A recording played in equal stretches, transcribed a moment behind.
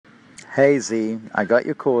Hey Z, I got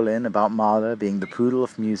your call in about Mahler being the poodle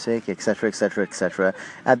of music, etc., etc., etc.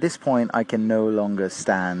 At this point, I can no longer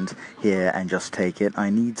stand here and just take it. I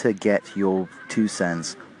need to get your 2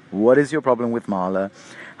 cents. What is your problem with Mahler?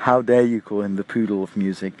 How dare you call him the poodle of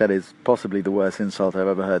music? That is possibly the worst insult I've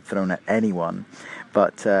ever heard thrown at anyone.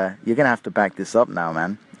 But you're going to have to back this up now,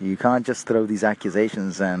 man. You can't just throw these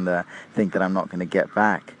accusations and think that I'm not going to get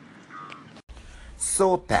back.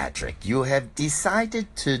 So, Patrick, you have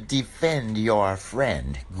decided to defend your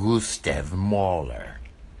friend Gustav Mahler,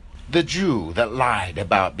 the Jew that lied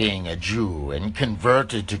about being a Jew and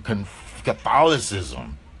converted to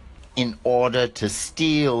Catholicism in order to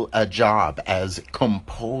steal a job as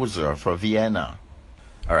composer for Vienna.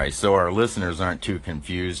 All right, so our listeners aren't too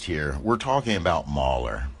confused here. We're talking about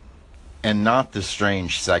Mahler and not the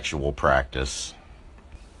strange sexual practice.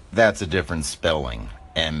 That's a different spelling.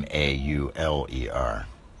 Mauler.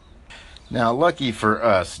 Now, lucky for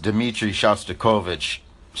us, Dmitri Shostakovich,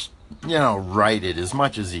 righted as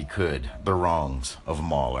much as he could the wrongs of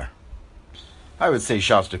Mahler. I would say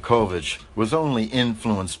Shostakovich was only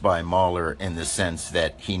influenced by Mahler in the sense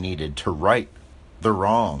that he needed to right the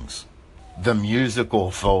wrongs, the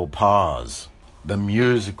musical faux pas, the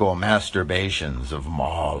musical masturbations of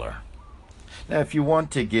Mahler. Now, if you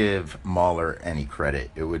want to give Mahler any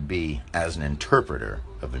credit, it would be as an interpreter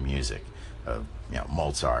of the music of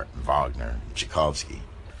Mozart, Wagner, Tchaikovsky.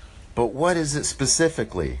 But what is it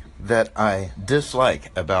specifically that I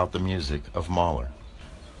dislike about the music of Mahler?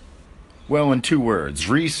 Well, in 2 words,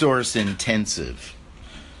 resource intensive.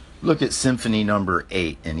 Look at Symphony Number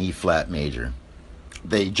 8 in E-flat major.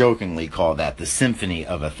 They jokingly call that the Symphony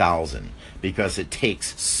of 1,000 because it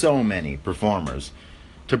takes so many performers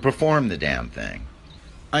to perform the damn thing.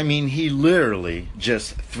 I mean, he literally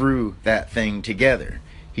just threw that thing together.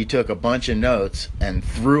 He took a bunch of notes and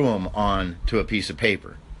threw them onto a piece of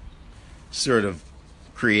paper, sort of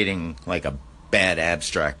creating like a bad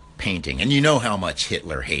abstract painting. And you know how much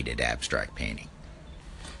Hitler hated abstract painting.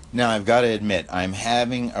 Now, I've got to admit, I'm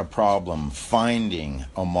having a problem finding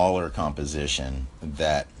a Mahler composition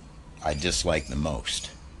that I dislike the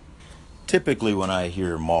most. Typically, when I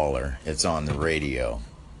hear Mahler, it's on the radio.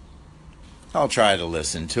 I'll try to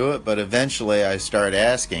listen to it, but eventually I start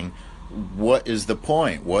asking, what is the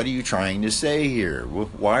point? What are you trying to say here?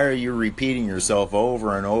 Why are you repeating yourself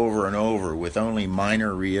over and over and over with only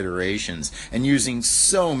minor reiterations and using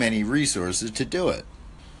so many resources to do it?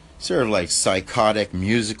 Sort of like psychotic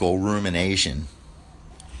musical rumination.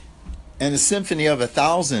 And the Symphony of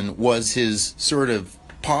 1,000 was his sort of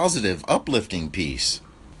positive, uplifting piece.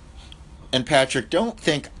 And Patrick, don't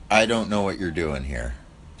think I don't know what you're doing here.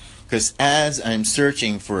 Because as I'm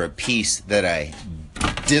searching for a piece that I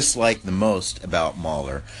dislike the most about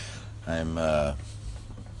Mahler, I'm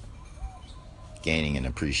gaining an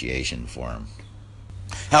appreciation for him.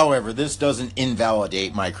 However, this doesn't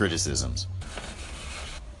invalidate my criticisms.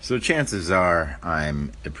 So chances are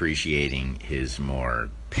I'm appreciating his more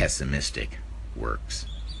pessimistic works.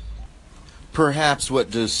 Perhaps what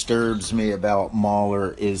disturbs me about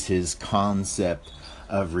Mahler is his concept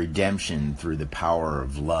of redemption through the power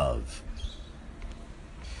of love.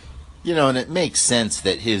 And it makes sense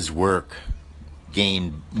that his work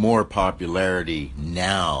gained more popularity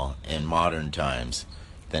now in modern times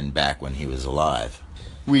than back when he was alive.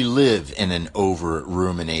 We live in an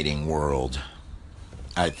over-ruminating world.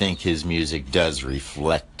 I think his music does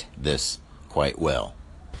reflect this quite well.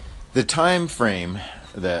 The time frame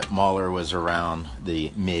that Mahler was around,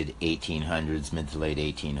 the mid-1800s, mid to late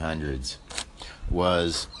 1800s,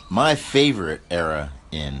 was my favorite era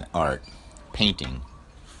in art, painting,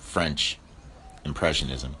 French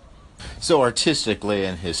Impressionism. So artistically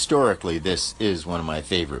and historically, this is one of my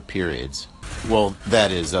favorite periods. Well,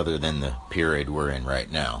 that is other than the period we're in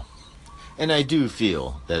right now. And I do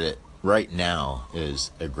feel that it right now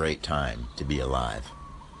is a great time to be alive.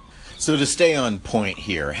 So to stay on point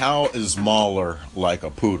here, how is Mahler like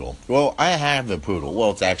a poodle? Well, I have the poodle.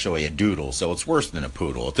 Well, it's actually a doodle, so it's worse than a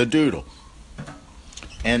poodle. It's a doodle.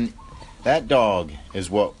 And that dog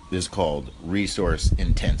is what is called resource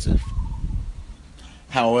intensive.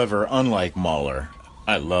 However, unlike Mahler,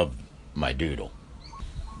 I love my doodle.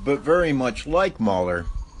 But very much like Mahler,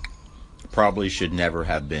 probably should never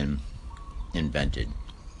have been invented.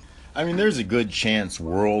 I mean, there's a good chance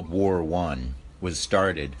World War I was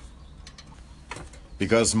started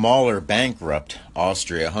because Mahler bankrupted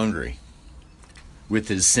Austria-Hungary with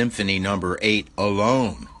his Symphony Number 8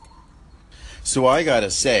 alone. So I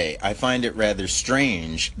gotta say, I find it rather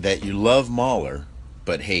strange that you love Mahler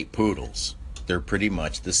but hate poodles. They're pretty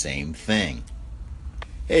much the same thing.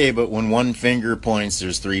 Hey, but when one finger points,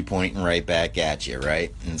 there's three pointing right back at you,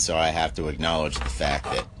 right? And so I have to acknowledge the fact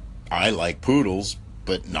that I like poodles,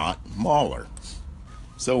 but not Mauler.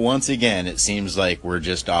 So once again, it seems like we're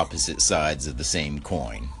just opposite sides of the same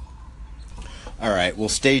coin. Alright, well,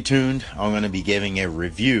 stay tuned. I'm going to be giving a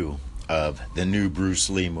review of the new Bruce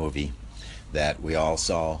Lee movie that we all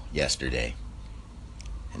saw yesterday.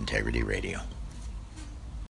 Integrity Radio.